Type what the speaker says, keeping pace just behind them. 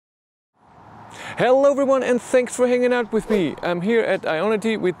Hello everyone and thanks for hanging out with me. I'm here at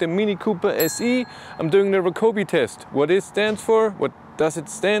Ionity with the Mini Cooper SE. I'm doing the Rockobi test. What does it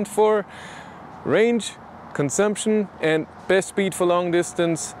stand for? Range, consumption and best speed for long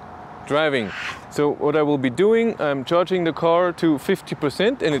distance driving. So what I will be doing, I'm charging the car to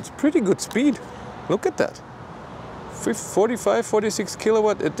 50% and it's pretty good speed. Look at that. 45, 46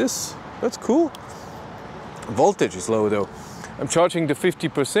 kilowatt at this. That's cool. Voltage is low though. I'm charging to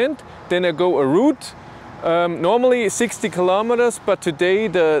 50%, then I go a route, normally 60 kilometers, but today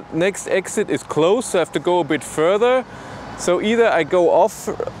the next exit is closed, so I have to go a bit further. So either I go off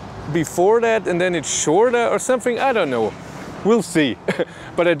before that and then it's shorter or something, I don't know. We'll see.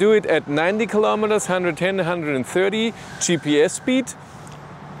 But I do it at 90 kilometers, 110, 130 GPS speed.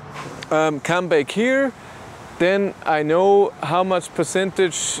 Come back here. Then I know how much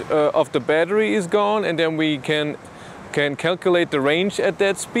percentage of the battery is gone, and then we can calculate the range at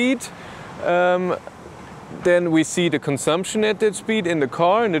that speed. Then we see the consumption at that speed in the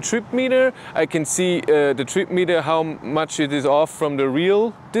car, in the trip meter. I can see the trip meter, how much it is off from the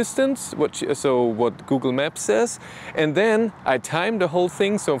real distance, what Google Maps says. And then I time the whole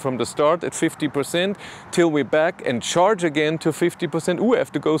thing, so from the start at 50% till we're back and charge again to 50%. Ooh, I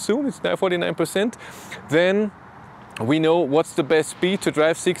have to go soon, it's now 49%. Then we know what's the best speed to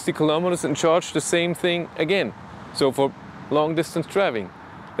drive 60 kilometers and charge the same thing again. So for long distance driving,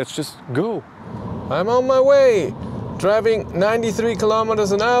 let's just go. I'm on my way, driving 93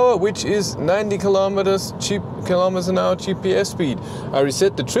 kilometers an hour, which is 90 kilometers an hour GPS speed. I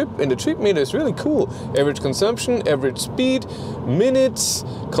reset the trip, and the trip meter is really cool. Average consumption, average speed, minutes,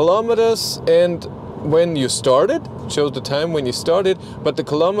 kilometers, and when you started, shows the time when you started, but the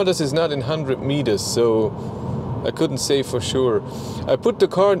kilometers is not in 100 meters, so I couldn't say for sure. I put the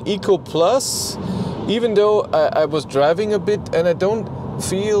car in Eco Plus, even though I was driving a bit and I don't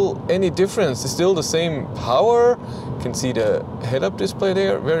feel any difference. It's still the same power. You can see the head-up display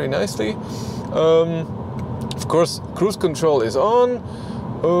there very nicely. Of course, cruise control is on.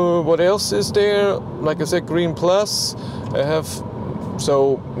 What else is there? Like I said, Green Plus. I have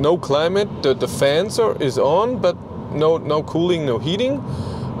no climate. The fans is on, but no cooling, no heating.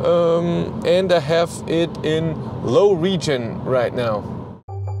 And I have it in low region right now.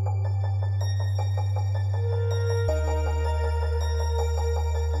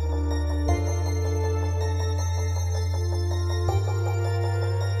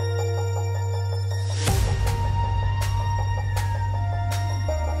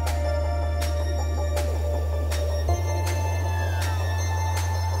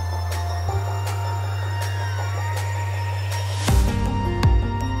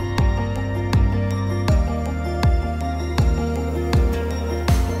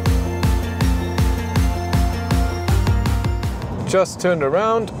 Just turned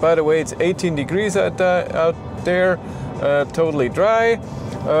around. By the way, it's 18 degrees out there, totally dry.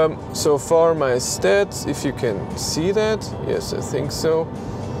 So far my stats, if you can see that, yes, I think so.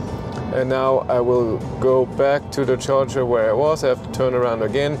 And now I will go back to the charger where I was. I have to turn around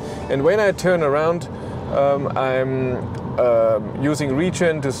again. And when I turn around, I'm using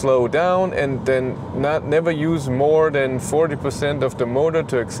regen to slow down, and then never use more than 40% of the motor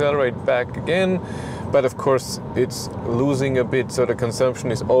to accelerate back again. But of course it's losing a bit, so the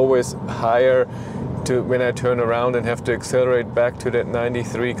consumption is always higher when I turn around and have to accelerate back to that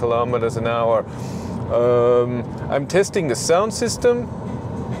 93 kilometers an hour. I'm testing the sound system.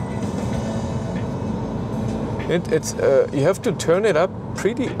 You have to turn it up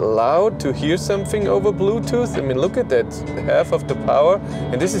pretty loud to hear something over Bluetooth. I mean, look at that, half of the power.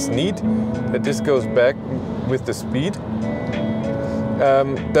 And this is neat that this goes back with the speed.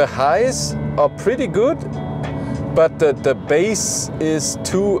 The highs are pretty good, but the bass is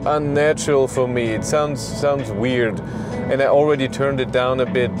too unnatural for me. It sounds weird, and I already turned it down a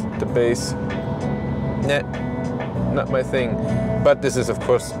bit. The bass, not my thing. But this is of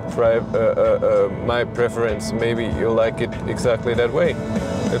course my preference. Maybe you'll like it exactly that way.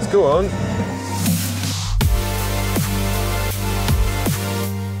 Let's go on.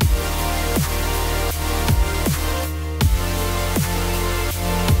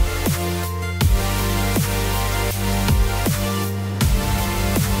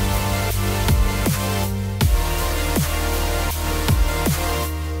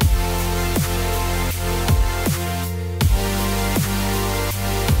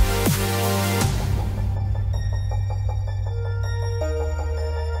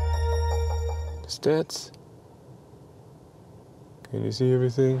 Stats. Can you see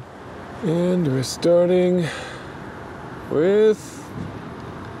everything? And we're starting with,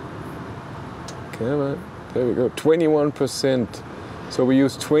 come on, there we go, 21%. So we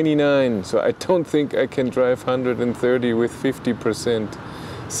use 29, so I don't think I can drive 130 with 50%,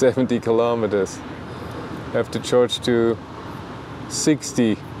 70 kilometers. I have to charge to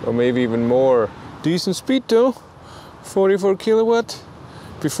 60 or maybe even more. Decent speed though, 44 kilowatt.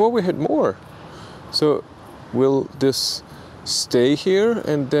 Before we had more. So will this stay here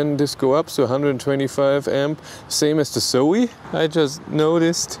and then this go up, so 125 amp, same as the Zoe? I just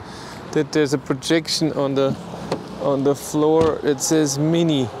noticed that there's a projection on the floor. It says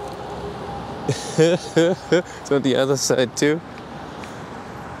mini. It's on the other side too.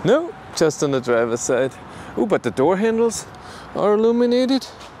 No, just on the driver's side. Oh, but the door handles are illuminated.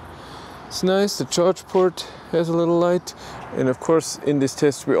 It's nice. The charge port has a little light. And of course, in this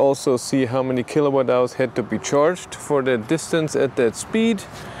test, we also see how many kilowatt hours had to be charged for that distance at that speed.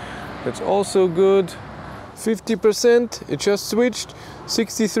 That's also good. 50%, it just switched.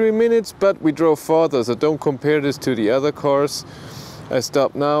 63 minutes, but we drove farther, so don't compare this to the other cars. I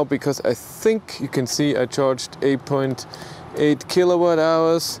stopped now because I think you can see I charged 8.8 kilowatt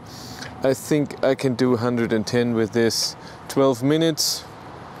hours. I think I can do 110 with this. 12 minutes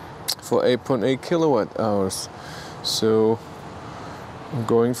for 8.8 kilowatt hours. So I'm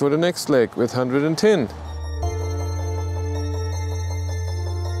going for the next leg with 110.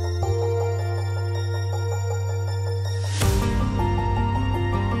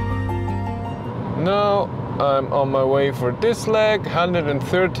 Now I'm on my way for this leg.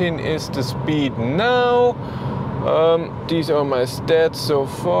 113 is the speed now. These are my stats so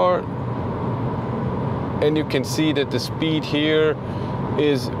far. And you can see that the speed here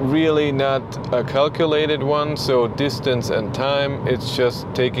is really not a calculated one. So distance and time, it's just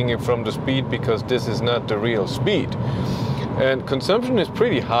taking it from the speed because this is not the real speed. And consumption is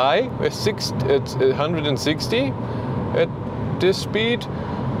pretty high. It's 160 at this speed.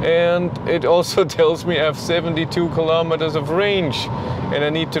 And it also tells me I have 72 kilometers of range and I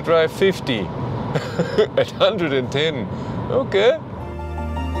need to drive 50 at 110. Okay.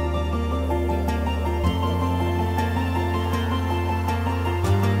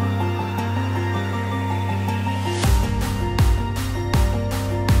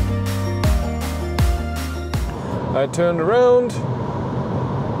 I turned around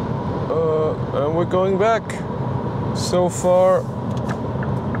and we're going back. So far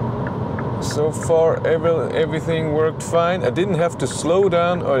everything worked fine. I didn't have to slow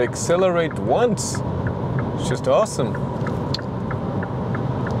down or accelerate once. It's just awesome.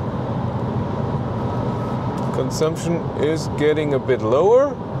 Consumption is getting a bit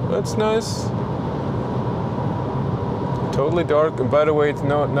lower. That's nice. Totally dark, and by the way, it's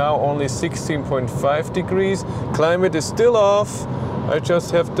now only 16.5 degrees. Climate is still off. I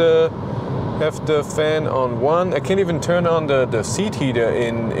just have the fan on 1. I can't even turn on the seat heater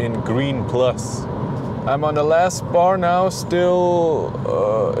in green plus. I'm on the last bar now, still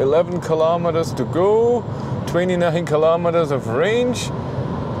 11 kilometers to go, 29 kilometers of range,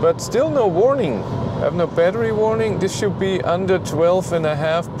 but still no warning. I have no battery warning. This should be under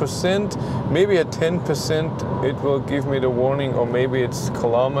 12.5%. Maybe at 10% it will give me the warning, or maybe it's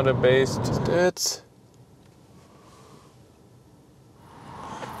kilometer based. That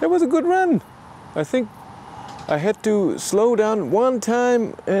was a good run. I think I had to slow down one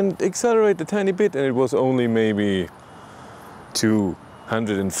time and accelerate a tiny bit, and it was only maybe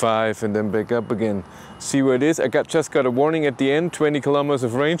 205 and then back up again. See where it is? I just got a warning at the end, 20 kilometers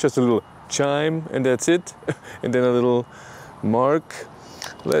of range, just a little chime, and that's it. And then a little mark.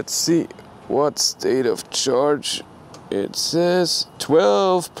 Let's see what state of charge. It says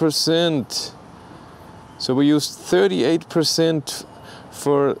 12%. So we used 38%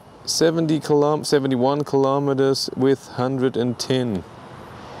 for 71 kilometers with 110.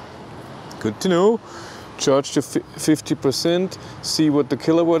 Good to know. Charge to 50%, see what the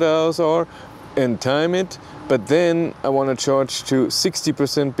kilowatt hours are and time it. But then I want to charge to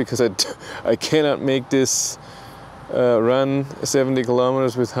 60% because I cannot make this run 70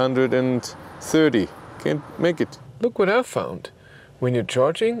 kilometers with 130. Can't make it. Look what I found. When you're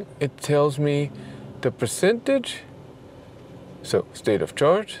charging, it tells me the percentage, so state of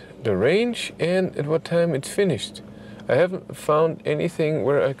charge, the range, and at what time it's finished. I haven't found anything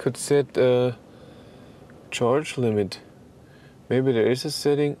where I could set a charge limit. Maybe there is a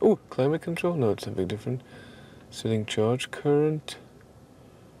setting. Oh, climate control? No, it's something different. Setting charge current.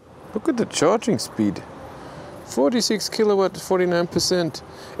 Look at the charging speed. 46 kilowatt, 49%.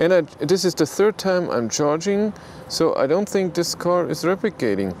 And this is the third time I'm charging, so I don't think this car is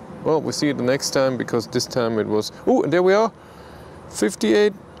replicating. Well, we'll see it the next time, because this time it was... Oh, and there we are.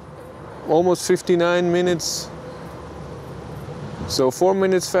 58, almost 59 minutes. So 4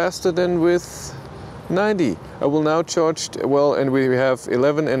 minutes faster than with 90. I will now charge, well, and we have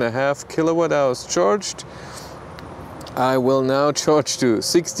 11.5 kilowatt hours charged. I will now charge to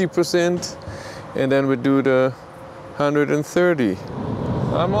 60%, and then we do the 130.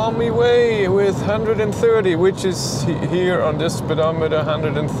 I'm on my way with 130, which is here on this speedometer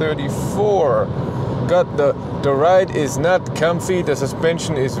 134. God, the ride is not comfy, the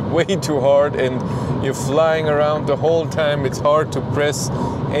suspension is way too hard, and you're flying around the whole time. It's hard to press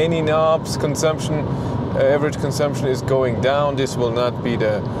any knobs. Consumption, average consumption is going down. This will not be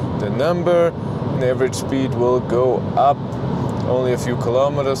the number. And average speed will go up. Only a few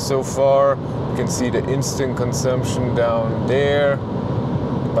kilometers so far. You can see the instant consumption down there.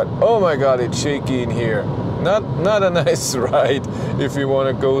 But oh my God, it's shaky in here. Not a nice ride if you want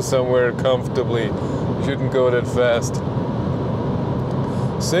to go somewhere comfortably. You shouldn't go that fast.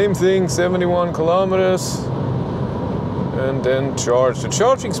 Same thing, 71 kilometers. And then charge. The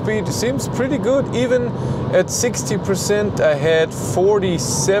charging speed seems pretty good. Even at 60%, I had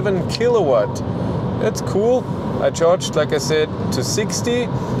 47 kilowatt. That's cool. I charged, like I said, to 60,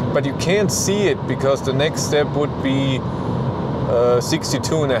 but you can't see it because the next step would be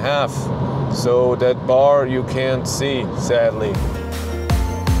 62.5. So that bar you can't see, sadly.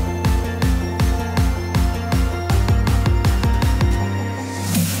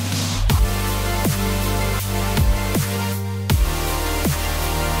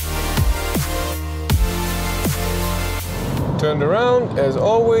 Turned around as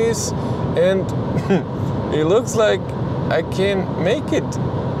always, and it looks like I can make it.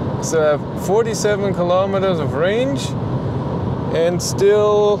 So I have 47 kilometers of range and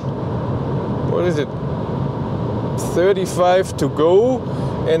still, what is it, 35 to go,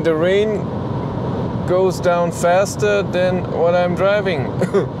 and the rain goes down faster than what I'm driving.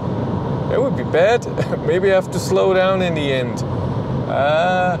 That would be bad. Maybe I have to slow down in the end.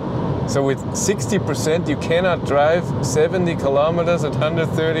 So with 60%, you cannot drive 70 kilometers at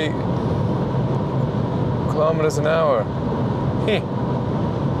 130 kilometers an hour.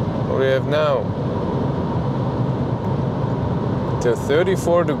 What do we have now? To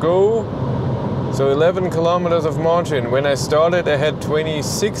 34 to go. So 11 kilometers of margin. When I started, I had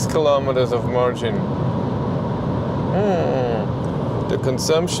 26 kilometers of margin. The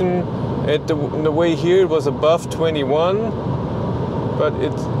consumption at the way here it was above 21, but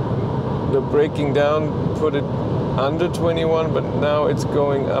the breaking down put it under 21, but now it's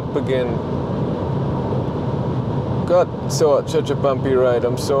going up again. God, such a bumpy ride,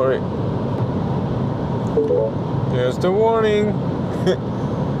 I'm sorry. Here's the warning.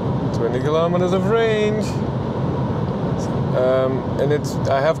 20 kilometers of range. And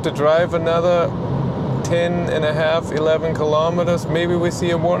I have to drive another 10.5, 11 kilometers. Maybe we see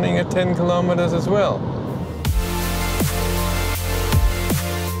a warning at 10 kilometers as well.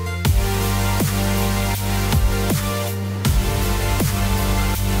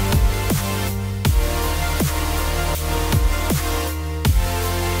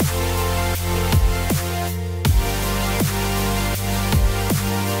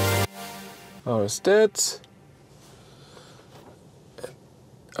 Our stats,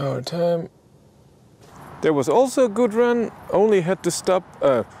 our time. There was also a good run. Only had to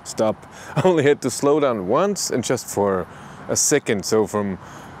only had to slow down once, and just for a second. So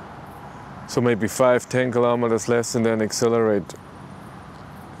maybe 5-10 kilometers less, and then accelerate.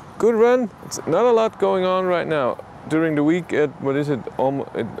 Good run. It's not a lot going on right now. During the week at, what is it,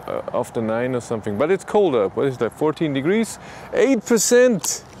 after 9 or something. But it's colder. What is that? 14 degrees.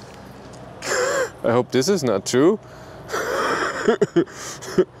 8%. I hope this is not true.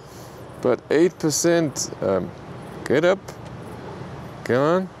 But 8%. Get up. Come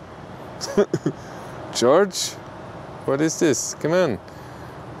on. George. What is this? Come on.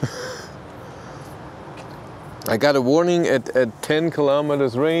 I got a warning at 10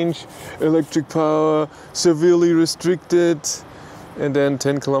 kilometers range. Electric power severely restricted. And then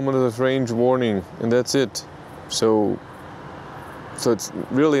 10 kilometers of range warning. And that's it. So it's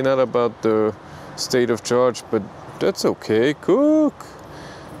really not about the state of charge, but that's okay. Cook.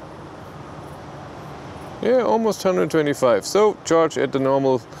 Yeah, almost 125. So charge at the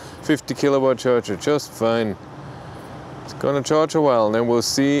normal 50 kilowatt charger, just fine. It's gonna charge a while, and then we'll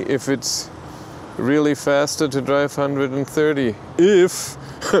see if it's really faster to drive 130 if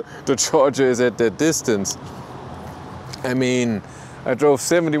the charger is at that distance. I mean, I drove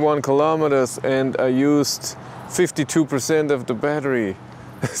 71 kilometers and I used 52% of the battery.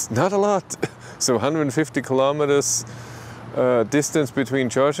 It's not a lot. So 150 kilometers distance between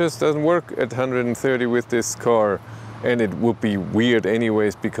charges doesn't work at 130 with this car. And it would be weird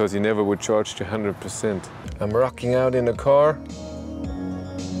anyways, because you never would charge to 100%. I'm rocking out in the car.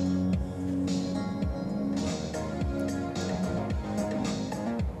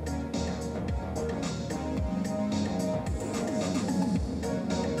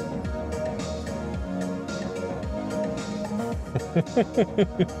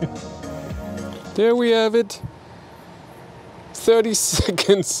 There we have it. 30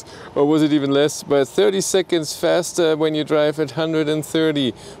 seconds, or was it even less, but 30 seconds faster when you drive at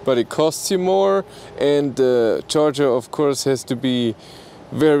 130, but it costs you more, and the charger of course has to be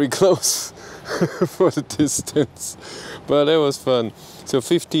very close for the distance, but that was fun. So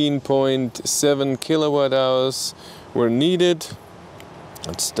 15.7 kilowatt hours were needed.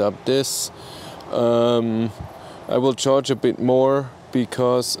 Let's stop this. I will charge a bit more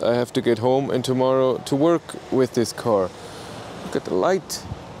because I have to get home and tomorrow to work with this car. Look at the light.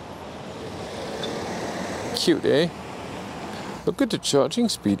 Cute, eh? Look at the charging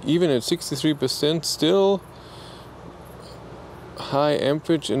speed, even at 63%, still high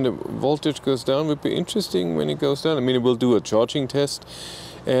amperage, and the voltage goes down. Would be interesting when it goes down. I mean, we'll do a charging test,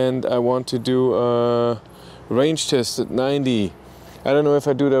 and I want to do a range test at 90. I don't know if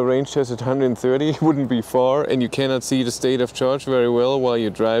I do the range test at 130, it wouldn't be far, and you cannot see the state of charge very well while you're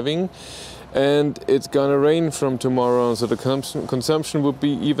driving. And it's gonna rain from tomorrow on, so the consumption would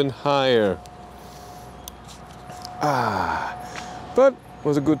be even higher. But it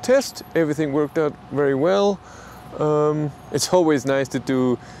was a good test. Everything worked out very well. It's always nice to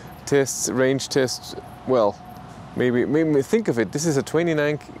do tests, range tests. Well, maybe think of it. This is a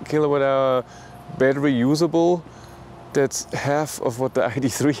 29 kilowatt hour battery usable. That's half of what the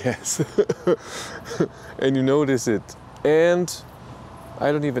ID3 has. And you notice it. And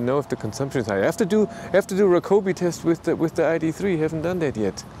I don't even know if the consumption is high. I have to do a Rockobi test with the ID3. Haven't done that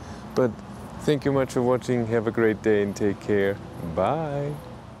yet. But thank you much for watching. Have a great day and take care. Bye.